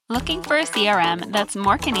Looking for a CRM that's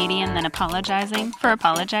more Canadian than apologizing for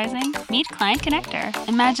apologizing? Meet Client Connector.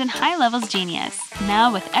 Imagine high levels genius,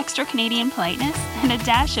 now with extra Canadian politeness and a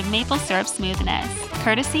dash of maple syrup smoothness.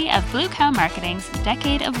 Courtesy of Blue Cow Marketing's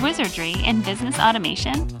decade of wizardry in business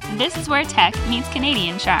automation, this is where tech meets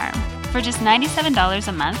Canadian charm. For just $97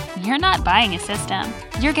 a month, you're not buying a system.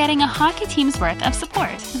 You're getting a hockey team's worth of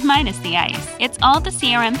support, minus the ice. It's all the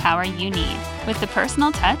CRM power you need, with the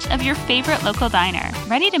personal touch of your favorite local diner.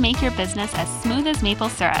 Ready to make your business as smooth as maple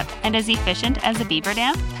syrup and as efficient as a beaver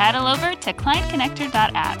dam? Paddle over to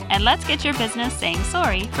clientconnector.app and let's get your business saying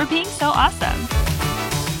sorry for being so awesome.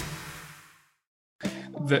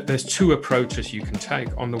 There's two approaches you can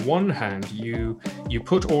take. On the one hand, you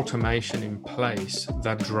put automation in place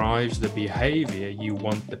that drives the behavior you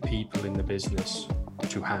want the people in the business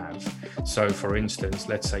to have. So for instance,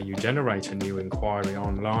 let's say you generate a new inquiry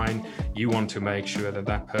online, you want to make sure that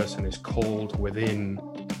that person is called within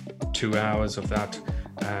 2 hours of that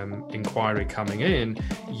inquiry coming in.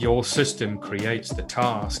 Your system creates the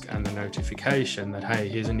task and the notification that, hey,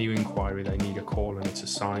 here's a new inquiry, they need a call, and it's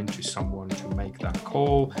assigned to someone to make that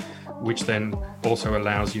call, which then also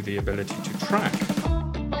allows you the ability to track.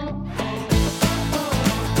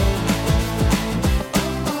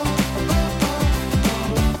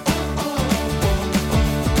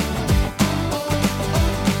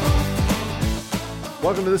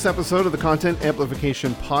 Welcome to this episode of the Content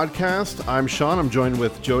Amplification Podcast. I'm Sean. I'm joined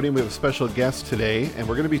with Jody. We have a special guest today, and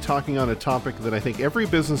we're going to be talking on a topic that I think every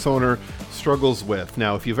business owner struggles with.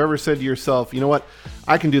 Now, if you've ever said to yourself, you know what,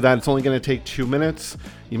 I can do that, it's only going to take 2 minutes,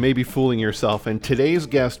 you may be fooling yourself. And today's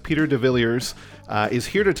guest, Peter de Villiers, is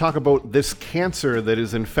here to talk about this cancer that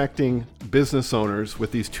is infecting business owners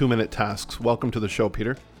with these 2-minute tasks. Welcome to the show,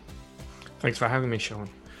 Peter. Thanks for having me, Sean.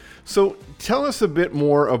 So tell us a bit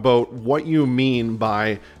more about what you mean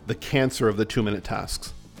by the cancer of the 2-minute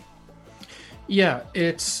tasks. Yeah,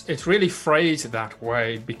 it's really phrased that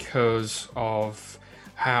way because of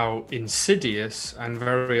how insidious and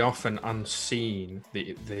very often unseen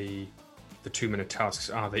the 2-minute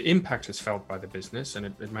tasks are. The impact is felt by the business, and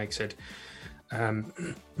it makes it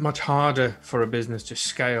much harder for a business to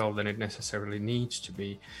scale than it necessarily needs to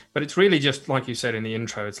be. But it's really just like you said in the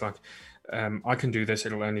intro, it's like, I can do this,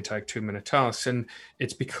 it'll only take 2-minute tasks. And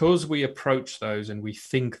it's because we approach those and we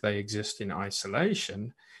think they exist in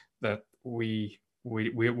isolation that we're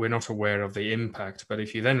not aware of the impact. But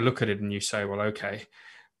if you then look at it and you say, well, okay,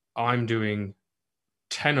 I'm doing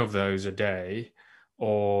 10 of those a day,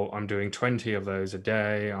 or I'm doing 20 of those a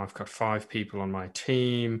day, I've got 5 people on my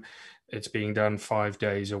team, it's being done 5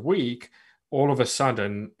 days a week, all of a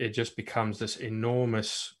sudden it just becomes this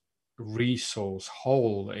enormous resource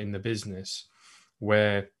hole in the business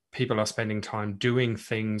where people are spending time doing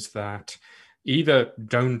things that either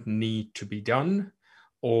don't need to be done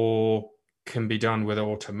or can be done with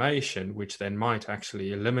automation, which then might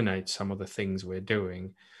actually eliminate some of the things we're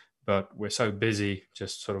doing. But we're so busy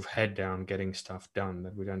just sort of head down getting stuff done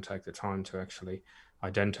that we don't take the time to actually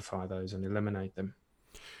identify those and eliminate them.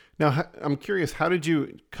 Now, I'm curious, how did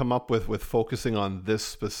you come up with focusing on this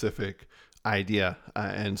specific idea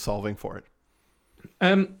and solving for it?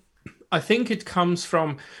 I think it comes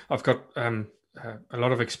from, I've got a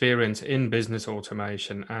lot of experience in business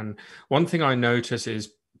automation. And one thing I notice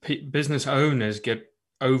is business owners get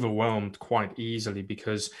overwhelmed quite easily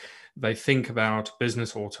because they think about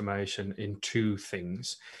business automation in 2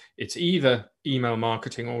 things. It's either email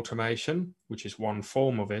marketing automation, which is one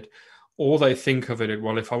form of it, or they think of it,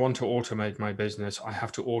 well, if I want to automate my business, I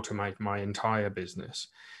have to automate my entire business.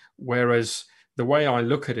 Whereas the way I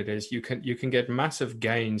look at it is you can get massive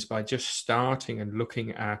gains by just starting and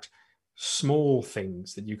looking at small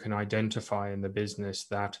things that you can identify in the business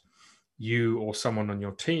that you or someone on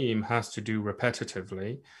your team has to do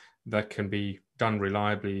repetitively that can be done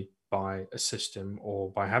reliably by a system,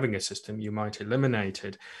 or by having a system, you might eliminate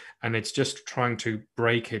it. And it's just trying to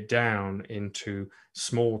break it down into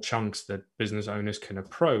small chunks that business owners can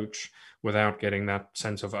approach without getting that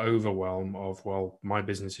sense of overwhelm of, well, my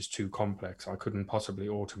business is too complex, I couldn't possibly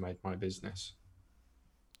automate my business.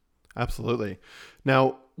 Absolutely.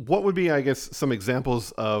 Now, what would be, I guess, some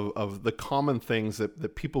examples of the common things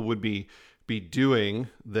that people would be doing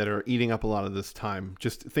that are eating up a lot of this time?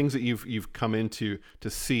 Just things that you've come into to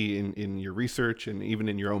see in your research and even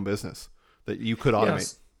in your own business that you could automate.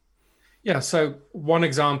 Yes. Yeah. So one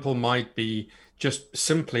example might be just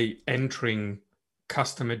simply entering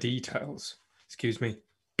customer details. Excuse me.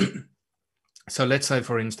 So let's say,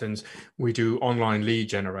 for instance, we do online lead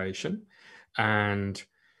generation, and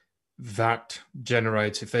that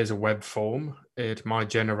generates, if there's a web form, it might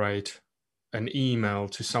generate an email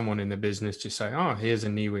to someone in the business to say, oh, here's a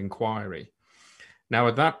new inquiry. Now,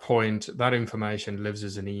 at that point, that information lives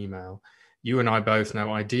as an email. You and I both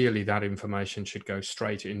know ideally that information should go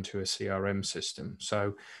straight into a CRM system.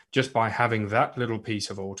 So just by having that little piece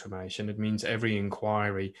of automation, it means every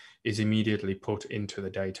inquiry is immediately put into the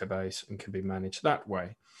database and can be managed that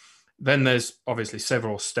way. Then there's obviously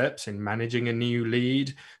several steps in managing a new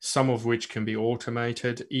lead, some of which can be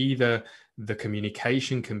automated. Either the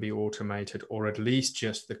communication can be automated, or at least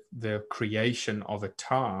just the creation of a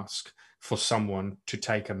task for someone to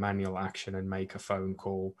take a manual action and make a phone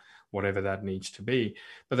call, whatever that needs to be.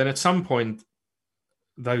 But then at some point,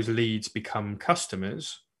 those leads become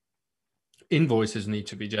customers. Invoices need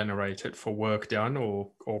to be generated for work done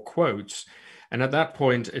or quotes. And at that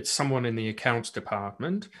point, it's someone in the accounts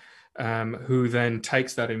department who then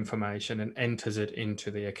takes that information and enters it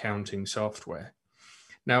into the accounting software.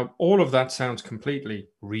 Now, all of that sounds completely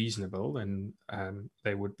reasonable, and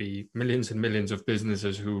there would be millions and millions of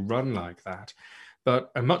businesses who run like that.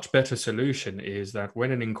 But a much better solution is that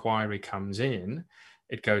when an inquiry comes in,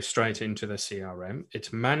 it goes straight into the CRM.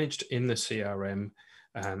 It's managed in the CRM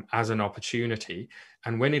as an opportunity.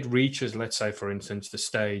 And when it reaches, let's say, for instance, the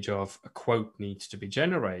stage of a quote needs to be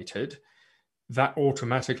generated, that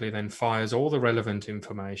automatically then fires all the relevant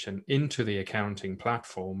information into the accounting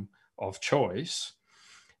platform of choice.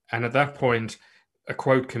 And at that point, a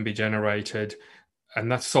quote can be generated,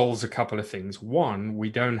 and that solves a couple of things. One, we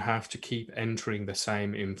don't have to keep entering the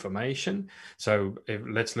same information. So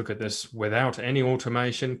let's look at this without any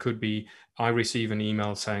automation. Could be, I receive an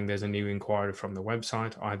email saying there's a new inquiry from the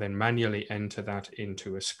website. I then manually enter that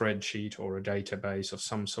into a spreadsheet or a database of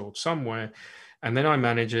some sort somewhere. And then I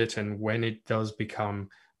manage it. And when it does become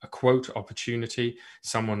a quote opportunity,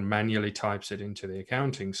 someone manually types it into the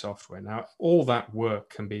accounting software. Now, all that work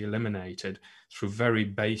can be eliminated through very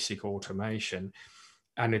basic automation.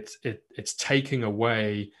 And it's taking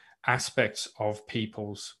away aspects of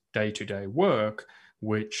people's day-to-day work,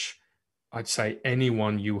 which I'd say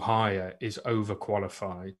anyone you hire is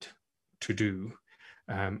overqualified to do.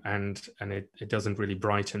 And it doesn't really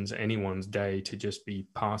brighten anyone's day to just be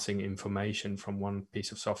passing information from one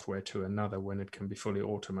piece of software to another when it can be fully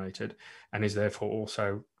automated, and is therefore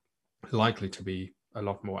also likely to be a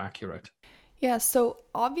lot more accurate. Yeah, so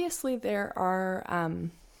obviously there are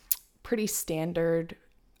pretty standard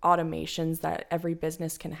automations that every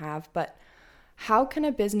business can have, but how can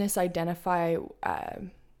a business identify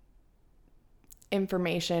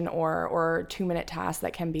information or 2-minute tasks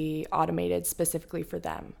that can be automated specifically for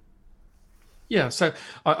them? Yeah, so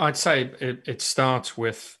I'd say it starts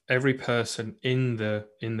with every person in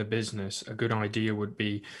the business. A good idea would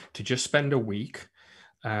be to just spend a week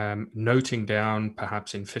noting down,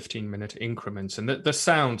 perhaps in 15-minute increments. And this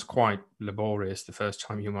sounds quite laborious the first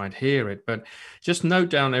time you might hear it, but just note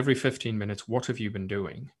down every 15 minutes, what have you been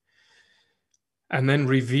doing? And then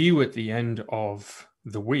review at the end of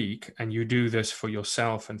the week, and you do this for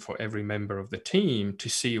yourself and for every member of the team to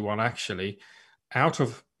see, well, actually, out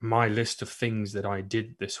of my list of things that I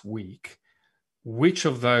did this week, which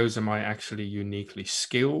of those am I actually uniquely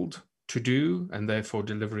skilled to do and therefore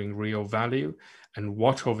delivering real value? And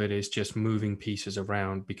what of it is just moving pieces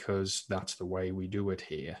around because that's the way we do it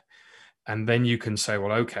here? And then you can say,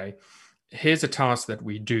 well, okay, here's a task that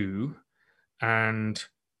we do. And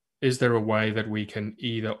is there a way that we can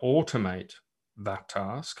either automate that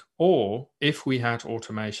task, or if we had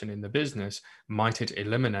automation in the business, might it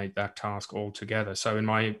eliminate that task altogether? So in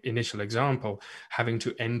my initial example, having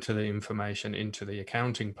to enter the information into the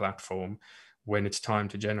accounting platform when it's time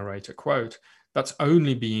to generate a quote, that's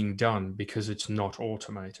only being done because it's not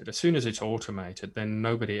automated. As soon as it's automated, then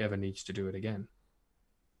nobody ever needs to do it again.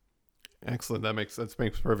 Excellent. That makes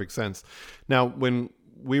perfect sense. Now, when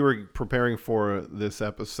we were preparing for this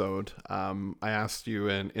episode, I asked you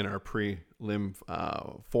in our prelim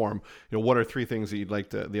form, what are 3 things that you'd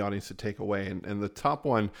like the audience to take away? And the top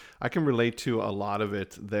one, I can relate to a lot of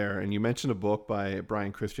it there. And you mentioned a book by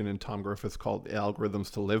Brian Christian and Tom Griffiths called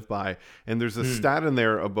Algorithms to Live By. And there's a stat in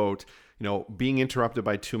there about being interrupted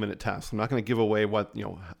by 2-minute tasks. I'm not going to give away what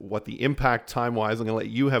the impact time-wise. I'm going to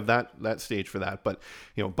let you have that stage for that. But,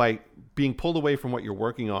 by being pulled away from what you're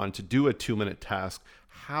working on to do a 2-minute task,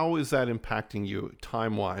 how is that impacting you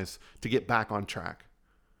time-wise to get back on track?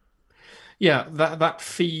 Yeah, that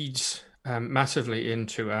feeds massively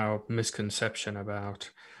into our misconception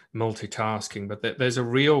about multitasking. But there's a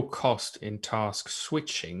real cost in task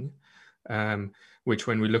switching, which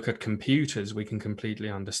when we look at computers, we can completely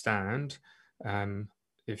understand.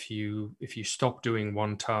 if you stop doing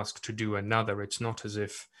one task to do another, it's not as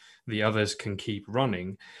if the others can keep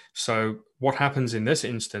running. So what happens in this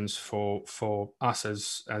instance for us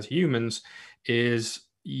as humans is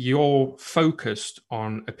you're focused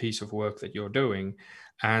on a piece of work that you're doing,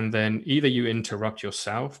 and then either you interrupt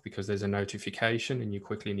yourself because there's a notification and you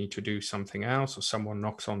quickly need to do something else, or someone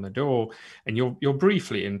knocks on the door and you're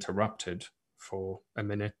briefly interrupted for a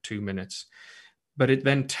minute, 2 minutes. But it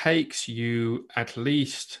then takes you at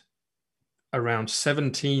least around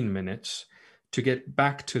 17 minutes to get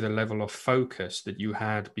back to the level of focus that you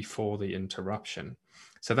had before the interruption.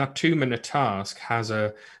 So that 2-minute task has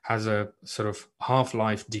a sort of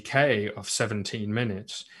half-life decay of 17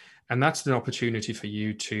 minutes. And that's an opportunity for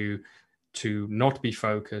you to not be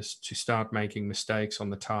focused, to start making mistakes on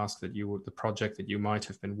the task the project that you might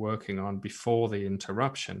have been working on before the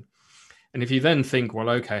interruption. And if you then think, well,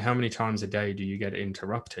 okay, how many times a day do you get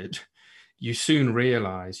interrupted? You soon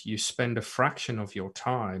realize you spend a fraction of your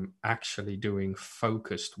time actually doing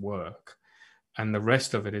focused work. And the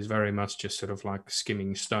rest of it is very much just sort of like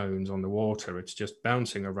skimming stones on the water. It's just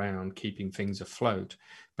bouncing around, keeping things afloat,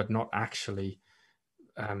 but not actually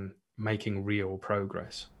making real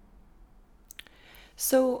progress.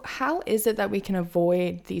 So how is it that we can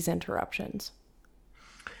avoid these interruptions?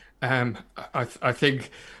 I think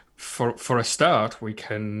for a start, we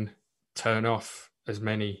can turn off as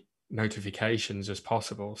many notifications as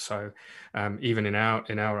possible. So even in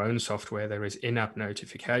our own software, there is in-app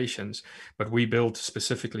notifications, but we built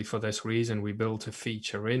specifically for this reason, we built a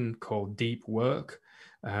feature in called Deep Work,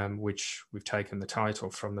 which we've taken the title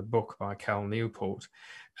from the book by Cal Newport.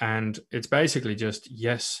 And it's basically just,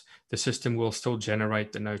 yes, the system will still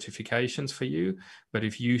generate the notifications for you. But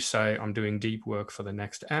if you say, I'm doing deep work for the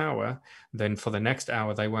next hour, then for the next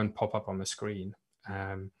hour, they won't pop up on the screen,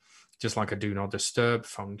 just like a do not disturb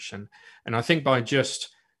function. And I think by just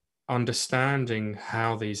understanding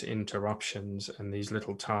how these interruptions and these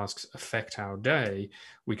little tasks affect our day,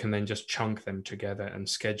 we can then just chunk them together and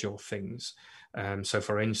schedule things. So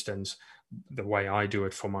for instance, the way I do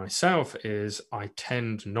it for myself is I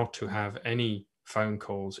tend not to have any phone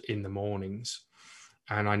calls in the mornings.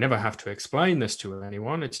 And I never have to explain this to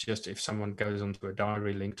anyone. It's just if someone goes onto a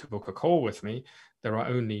diary link to book a call with me, there are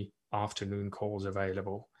only afternoon calls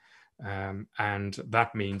available. And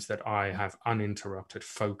that means that I have uninterrupted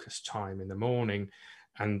focused time in the morning.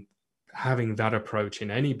 And having that approach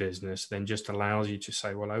in any business then just allows you to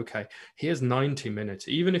say, well, okay, here's 90 minutes,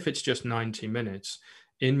 even if it's just 90 minutes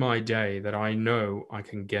in my day that I know I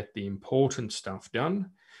can get the important stuff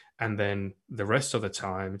done. And then the rest of the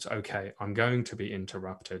time, it's okay, I'm going to be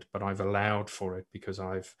interrupted, but I've allowed for it because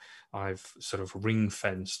I've sort of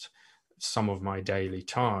ring-fenced some of my daily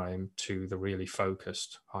time to the really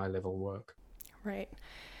focused high-level work. Right.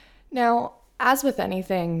 Now, as with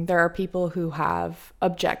anything, there are people who have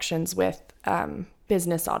objections with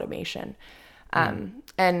business automation.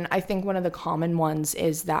 And I think one of the common ones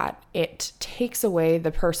is that it takes away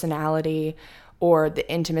the personality or the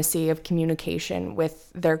intimacy of communication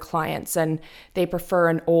with their clients, and they prefer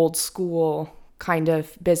an old school kind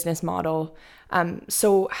of business model.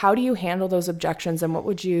 So how do you handle those objections, and what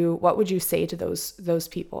would you say to those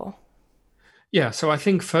people? Yeah, so I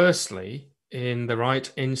think firstly, in the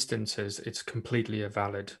right instances, it's completely a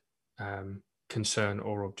valid concern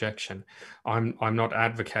or objection. I'm not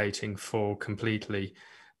advocating for completely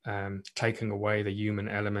taking away the human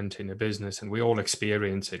element in a business, and we all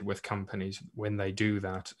experience it with companies. When they do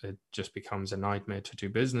that, it just becomes a nightmare to do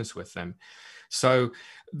business with them. So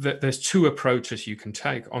there's two approaches you can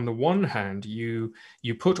take. On the one hand, you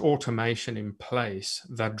put automation in place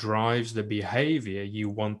that drives the behavior you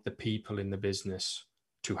want the people in the business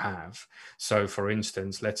to have. So for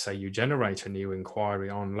instance, let's say you generate a new inquiry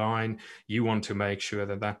online, you want to make sure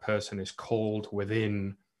that that person is called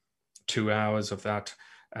within 2 hours of that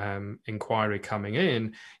inquiry coming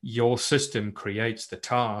in. Your system creates the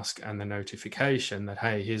task and the notification that,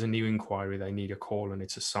 hey, here's a new inquiry, they need a call, and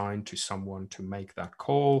it's assigned to someone to make that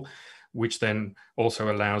call, which then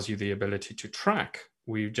also allows you the ability to track.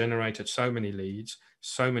 We've generated so many leads,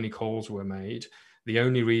 so many calls were made. The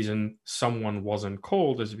only reason someone wasn't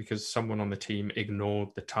called is because someone on the team ignored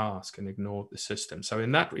the task and ignored the system. So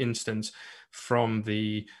in that instance, from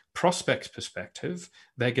the prospect's perspective,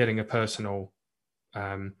 they're getting a personal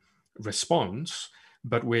response,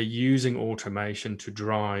 but we're using automation to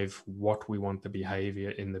drive what we want the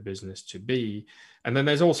behavior in the business to be. And then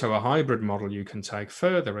there's also a hybrid model you can take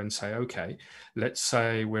further and say, okay, let's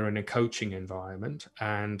say we're in a coaching environment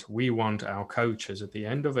and we want our coaches at the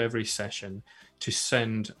end of every session to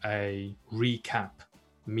send a recap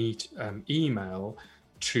email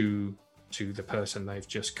to to the person they've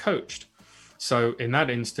just coached. So in that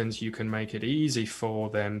instance, you can make it easy for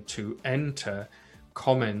them to enter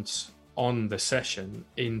comments on the session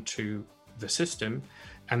into the system,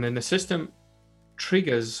 and then the system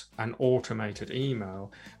triggers an automated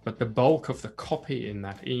email, but the bulk of the copy in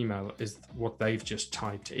that email is what they've just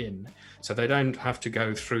typed in. So they don't have to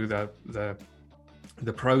go through the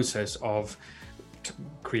process of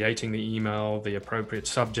creating the email, the appropriate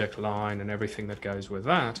subject line and everything that goes with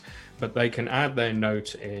that, but they can add their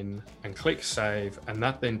notes in and click save, and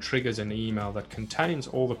that then triggers an email that contains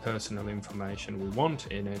all the personal information we want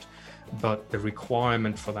in it, but the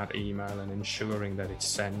requirement for that email and ensuring that it's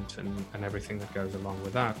sent and everything that goes along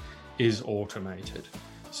with that is automated.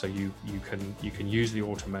 So you can use the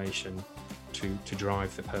automation to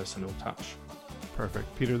drive the personal touch.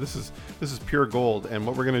 Perfect. Peter, this is pure gold. And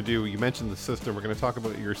what we're going to do, you mentioned the system. We're going to talk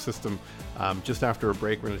about your system just after a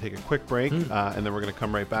break. We're going to take a quick break, and then we're going to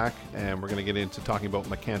come right back, and we're going to get into talking about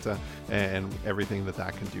Macanta and everything that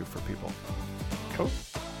can do for people. Cool.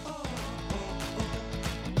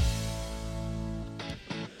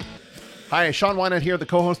 Hi, Sean Wynant here, the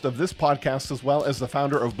co-host of this podcast, as well as the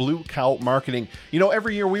founder of Blue Cow Marketing. You know,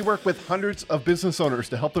 every year we work with hundreds of business owners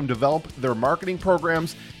to help them develop their marketing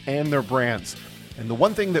programs and their brands. And the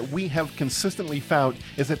one thing that we have consistently found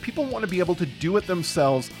is that people want to be able to do it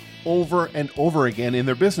themselves over and over again in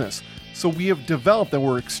their business. So we have developed, and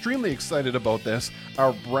we're extremely excited about this,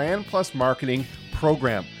 our Brand Plus Marketing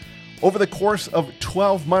program. Over the course of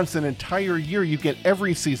 12 months, an entire year, you get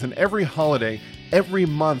every season, every holiday, every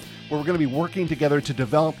month, where we're going to be working together to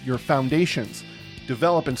develop your foundations,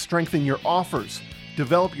 develop and strengthen your offers,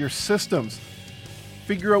 develop your systems,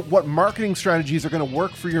 figure out what marketing strategies are going to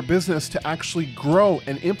work for your business to actually grow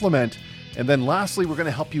and implement. And then lastly, we're going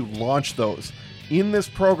to help you launch those. In this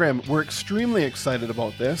program, we're extremely excited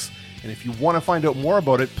about this. And if you want to find out more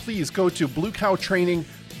about it, please go to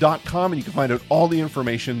bluecowtraining.com and you can find out all the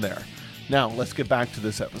information there. Now, let's get back to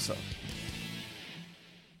this episode.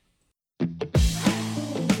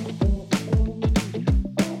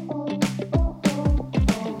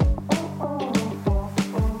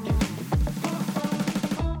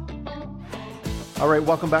 All right,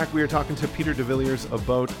 welcome back. We are talking to Peter de Villiers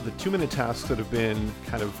about the 2-minute tasks that have been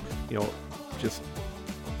kind of, just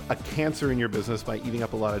a cancer in your business by eating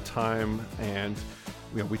up a lot of time. And,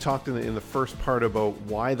 we talked in the first part about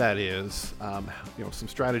why that is, some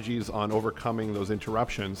strategies on overcoming those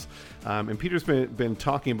interruptions. And Peter's been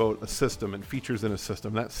talking about a system and features in a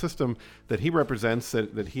system. That system that he represents,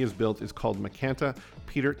 that he has built, is called Macanta.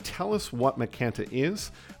 Peter, tell us what Macanta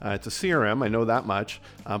is. It's a CRM, I know that much,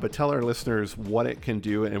 but tell our listeners what it can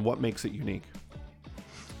do and what makes it unique.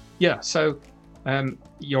 Yeah, so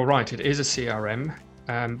you're right, it is a CRM.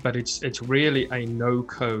 But it's really a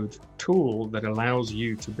no-code tool that allows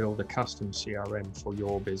you to build a custom CRM for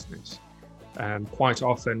your business. Quite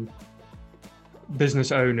often,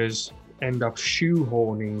 business owners end up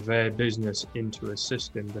shoehorning their business into a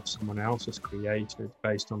system that someone else has created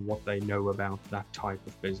based on what they know about that type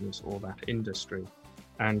of business or that industry.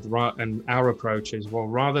 And our approach is, well,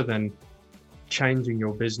 rather than changing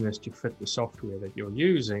your business to fit the software that you're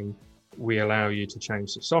using, we allow you to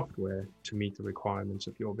change the software to meet the requirements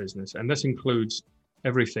of your business. And this includes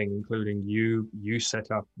everything, including you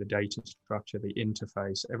set up the data structure, the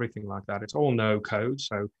interface, everything like that. It's all no code,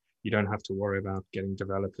 so you don't have to worry about getting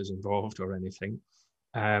developers involved or anything.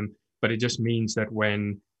 But it just means that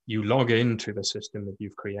when you log into the system that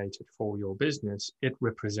you've created for your business, it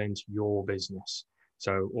represents your business.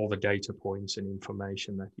 So all the data points and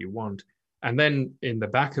information that you want. And then in the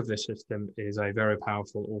back of the system is a very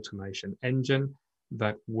powerful automation engine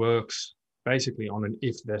that works basically on an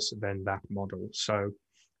if this, then that model. So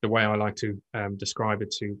the way I like to describe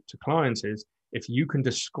it to clients is, if you can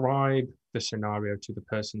describe the scenario to the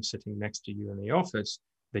person sitting next to you in the office,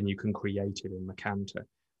 then you can create it in Macanta,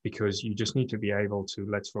 because you just need to be able to,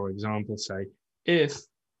 let's for example say, if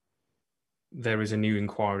there is a new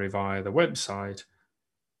inquiry via the website,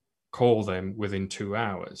 call them within 2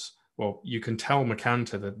 hours. Well, you can tell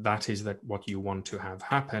Macanta that is what you want to have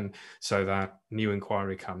happen, so that new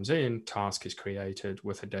inquiry comes in, task is created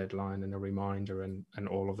with a deadline and a reminder and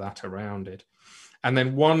all of that around it. And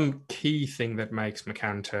then one key thing that makes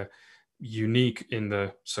Macanta unique in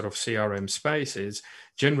the sort of CRM space is,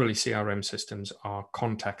 generally CRM systems are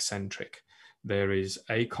contact centric. There is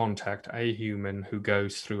a contact, a human who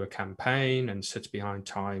goes through a campaign and sits behind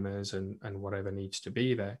timers and whatever needs to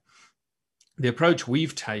be there. The approach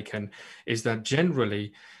we've taken is that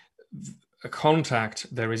generally a contact,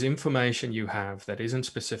 there is information you have that isn't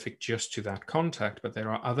specific just to that contact, but there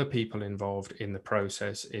are other people involved in the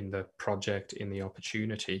process, in the project, in the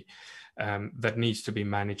opportunity, that needs to be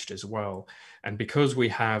managed as well. And because we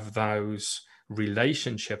have those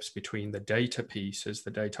relationships between the data pieces,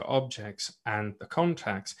 the data objects, and the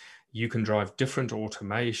contacts, you can drive different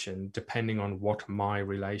automation depending on what my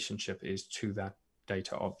relationship is to that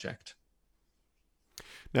data object.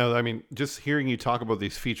 Now, I mean, just hearing you talk about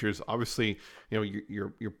these features, obviously,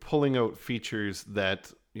 you're pulling out features that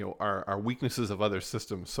are weaknesses of other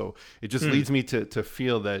systems. So it just leads me to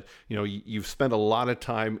feel that you've spent a lot of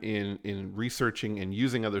time in researching and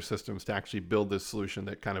using other systems to actually build this solution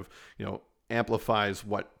that kind of amplifies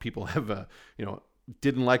what people have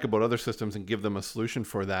didn't like about other systems and give them a solution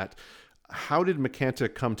for that. How did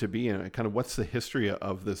Macanta come to be, and kind of what's the history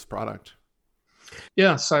of this product?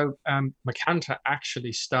 Yeah, so Macanta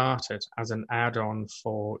actually started as an add-on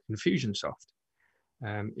for Infusionsoft.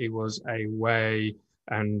 It was a way,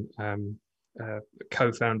 and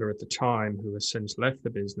co-founder at the time, who has since left the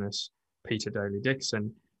business, Peter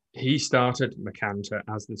Daly-Dixon, he started Macanta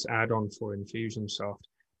as this add-on for Infusionsoft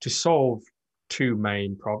to solve two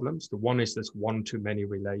main problems. The one is this one-to-many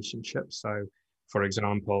relationship. So, for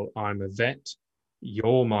example, I'm a vet,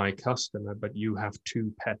 you're my customer, but you have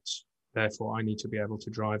two pets. Therefore, I need to be able to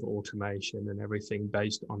drive automation and everything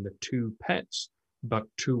based on the two pets, but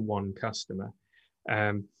to one customer.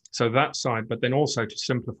 So that side, but then also to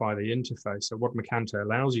simplify the interface. So what Macanta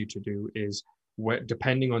allows you to do is,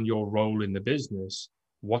 depending on your role in the business,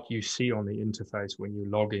 what you see on the interface when you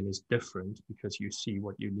log in is different because you see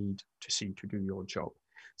what you need to see to do your job.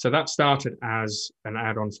 So that started as an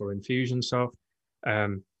add-on for Infusionsoft.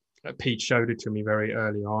 Pete showed it to me very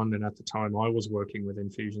early on, and at the time I was working with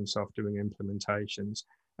Infusionsoft doing implementations,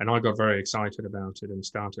 and I got very excited about it and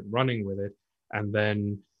started running with it. And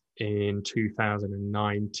then in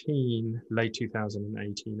 2019, late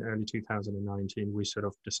 2018, early 2019, we sort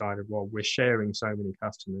of decided, well, we're sharing so many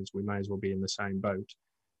customers, we may as well be in the same boat.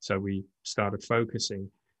 So we started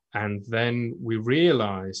focusing, and then we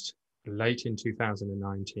realized late in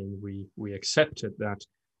 2019, we accepted that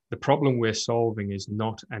the problem we're solving is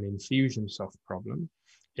not an Infusionsoft problem,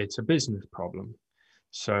 it's a business problem.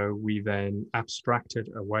 So we then abstracted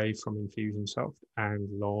away from Infusionsoft and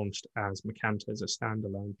launched as Macanta as a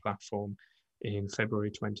standalone platform in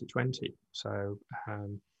February 2020. So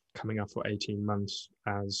coming up for 18 months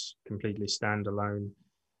as completely standalone.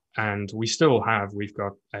 And we've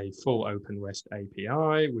got a full Open REST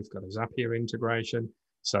API, we've got a Zapier integration.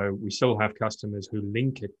 So we still have customers who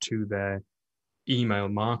link it to their email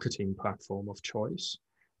marketing platform of choice.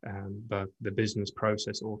 But the business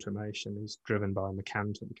process automation is driven by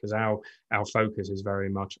Macanta because our focus is very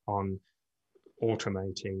much on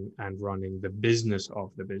automating and running the business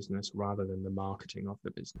of the business rather than the marketing of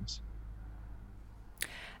the business.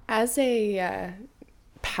 As a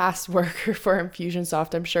past worker for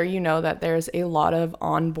Infusionsoft, I'm sure you know that there's a lot of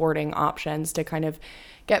onboarding options to kind of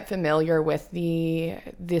get familiar with the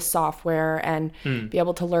software and be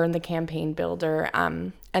able to learn the campaign builder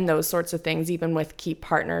and those sorts of things, even with key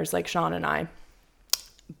partners like Sean and I.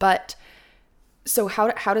 But so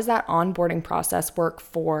how does that onboarding process work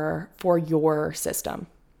for your system?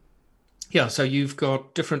 Yeah, so you've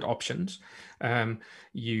got different options.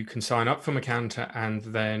 You can sign up for Macanta, and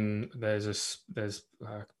then there's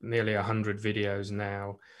nearly 100 videos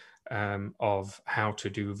now of how to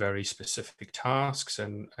do very specific tasks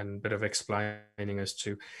and a bit of explaining as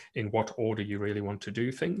to in what order you really want to do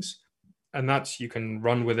things. And you can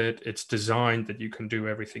run with it. It's designed that you can do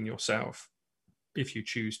everything yourself if you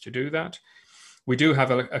choose to do that. We do have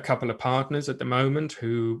a couple of partners at the moment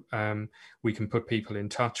who we can put people in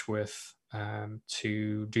touch with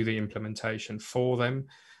to do the implementation for them,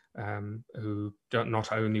 who don't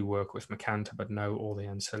not only work with Macanta but know all the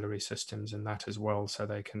ancillary systems and that as well, so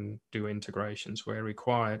they can do integrations where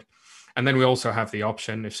required. And then we also have the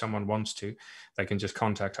option, if someone wants to, they can just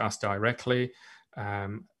contact us directly.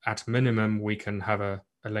 At minimum, we can have a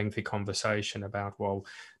lengthy conversation about, well,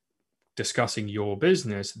 discussing your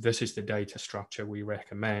business, this is the data structure we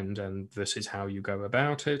recommend and this is how you go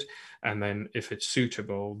about it. And then if it's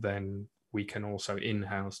suitable, then we can also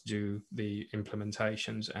in-house do the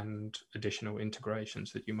implementations and additional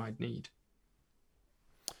integrations that you might need.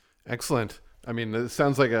 Excellent. I mean, it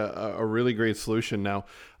sounds like a really great solution. Now,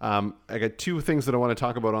 I got two things that I want to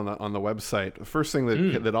talk about on the website. The first thing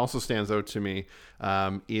that also stands out to me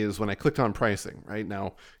is when I clicked on pricing. Right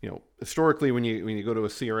now, historically, when you go to a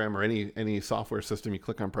CRM or any software system, you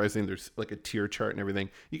click on pricing. There's like a tier chart and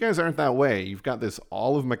everything. You guys aren't that way. You've got this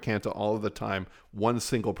all of Macanta all of the time, one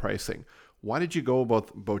single pricing. Why did you go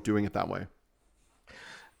about doing it that way?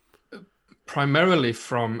 Primarily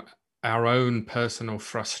from our own personal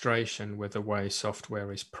frustration with the way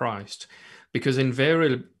software is priced, because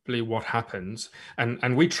invariably what happens,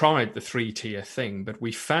 and we tried the 3-tier thing, but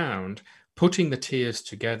we found putting the tiers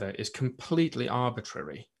together is completely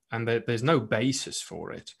arbitrary and there's no basis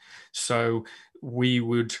for it. So we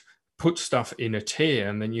would put stuff in a tier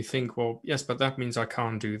and then you think, well, yes, but that means I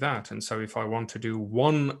can't do that. And so if I want to do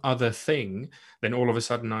one other thing, then all of a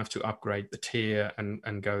sudden I have to upgrade the tier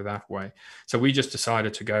and go that way. So we just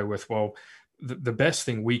decided to go with, well, the best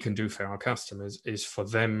thing we can do for our customers is for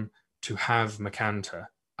them to have Macanta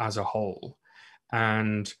as a whole.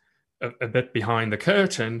 And a bit behind the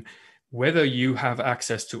curtain, whether you have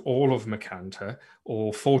access to all of Macanta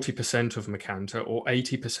or 40% of Macanta or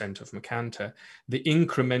 80% of Macanta, the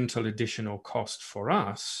incremental additional cost for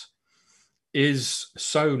us is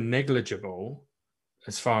so negligible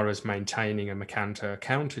as far as maintaining a Macanta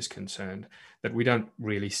account is concerned that we don't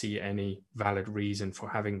really see any valid reason for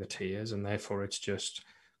having the tiers, and therefore it's just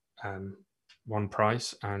one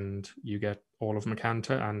price and you get all of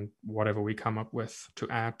Macanta and whatever we come up with to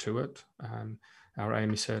add to it. Our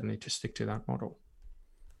aim is certainly to stick to that model.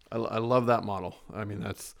 I love that model. I mean,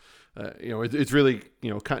 that's it's really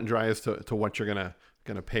cut and dry as to what you're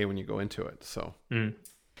gonna pay when you go into it. So.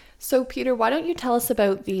 So Peter, why don't you tell us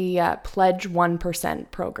about the Pledge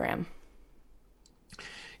 1% program?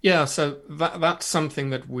 Yeah, so that's something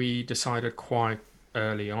that we decided quite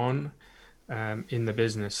early on in the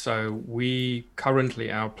business. So we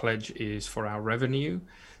currently, our pledge is for our revenue.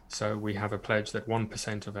 So we have a pledge that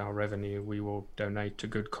 1% of our revenue we will donate to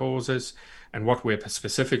good causes. And what we're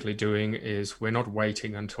specifically doing is we're not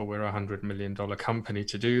waiting until we're a $100 million company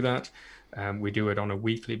to do that. We do it on a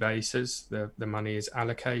weekly basis. The money is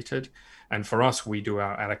allocated. And for us, we do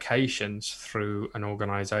our allocations through an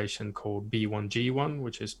organization called B1G1,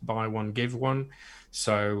 which is buy one, give one.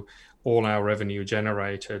 So all our revenue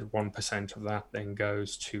generated, 1% of that then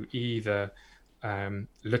goes to either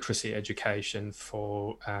literacy education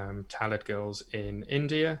for Dalit girls in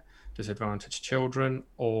India, disadvantaged children,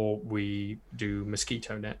 or we do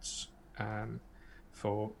mosquito nets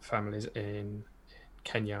for families in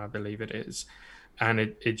Kenya, I believe it is. And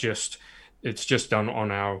it's just done on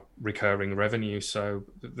our recurring revenue. So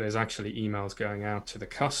there's actually emails going out to the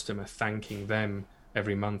customer thanking them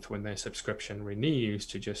every month when their subscription renews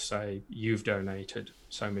to just say, you've donated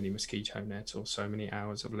so many mosquito nets or so many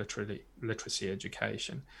hours of literacy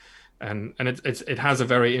education. And it has a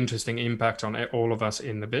very interesting impact on all of us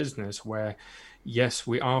in the business where, yes,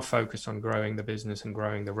 we are focused on growing the business and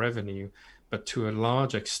growing the revenue, but to a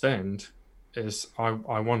large extent is I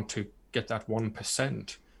want to get that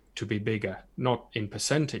 1% to be bigger, not in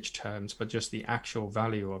percentage terms, but just the actual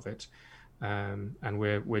value of it. And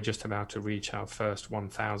we're just about to reach our first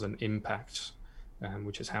 1,000 impacts,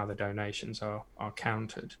 which is how the donations are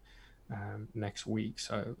counted next week.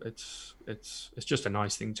 So it's just a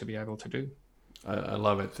nice thing to be able to do. I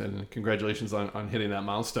love it, and congratulations on hitting that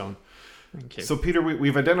milestone. Thank you. So Peter,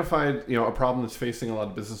 we've identified a problem that's facing a lot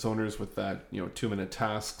of business owners with that 2-minute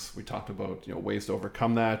tasks. We talked about ways to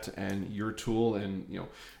overcome that, and your tool, and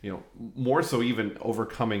more so even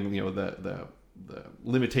overcoming the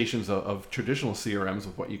limitations of traditional CRMs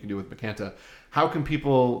of what you can do with Macanta. How can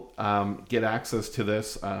people get access to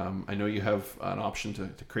this? I know you have an option to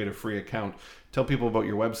create a free account. Tell people about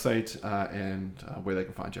your website and where they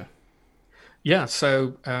can find you. Yeah,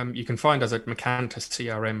 so you can find us at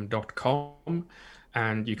macantacrm.com,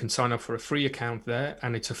 and you can sign up for a free account there,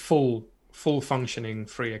 and it's a full functioning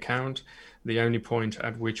free account. The only point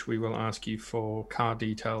at which we will ask you for card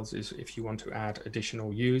details is if you want to add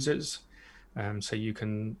additional users. So you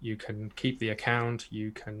can keep the account,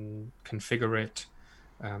 you can configure it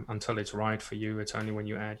until it's right for you. It's only when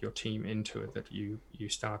you add your team into it that you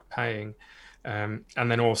start paying. And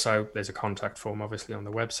then also there's a contact form obviously on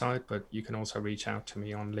the website, but you can also reach out to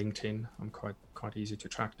me on LinkedIn. I'm quite easy to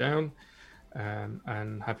track down,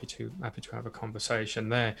 and happy to have a conversation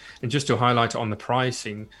there. And just to highlight on the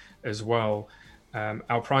pricing as well,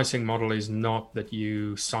 our pricing model is not that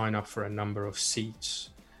you sign up for a number of seats.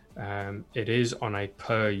 It is on a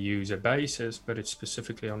per user basis, but it's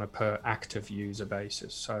specifically on a per active user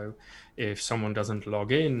basis. So if someone doesn't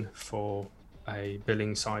log in for a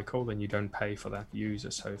billing cycle, then you don't pay for that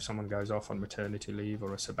user. So if someone goes off on maternity leave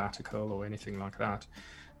or a sabbatical or anything like that,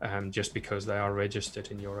 just because they are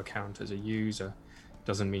registered in your account as a user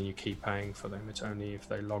doesn't mean you keep paying for them. It's only if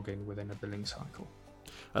they log in within a billing cycle.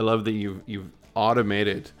 I love that you've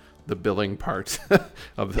automated the billing part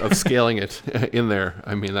of scaling it in there.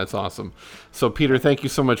 I mean, that's awesome. So Peter, thank you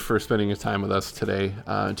so much for spending your time with us today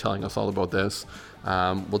and telling us all about this.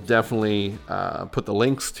 We'll definitely put the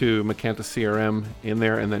links to Macanta CRM in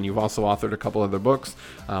there, and then you've also authored a couple other books.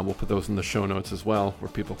 We'll put those in the show notes as well, where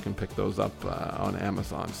people can pick those up on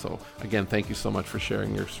Amazon. So again, thank you so much for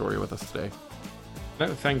sharing your story with us today. No,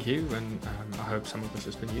 thank you, and I hope some of this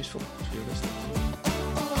has been useful to your listeners.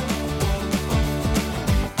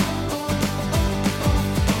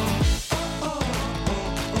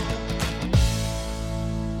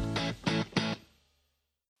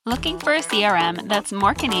 Looking for a CRM that's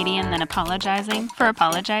more Canadian than apologizing for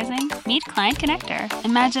apologizing? Meet Client Connector.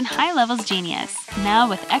 Imagine high levels genius, now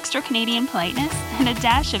with extra Canadian politeness and a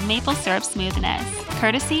dash of maple syrup smoothness.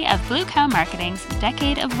 Courtesy of Blue Cow Marketing's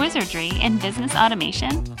decade of wizardry in business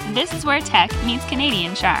automation, this is where tech meets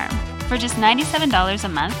Canadian charm. For just $97 a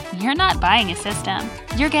month, you're not buying a system.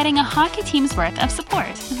 You're getting a hockey team's worth of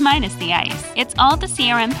support, minus the ice. It's all the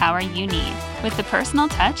CRM power you need, with the personal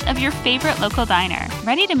touch of your favorite local diner,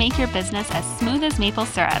 ready to make your business as smooth as maple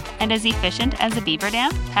syrup and as efficient as a beaver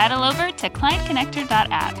dam. Paddle over to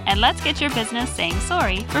clientconnector.app and let's get your business saying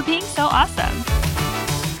sorry for being so awesome.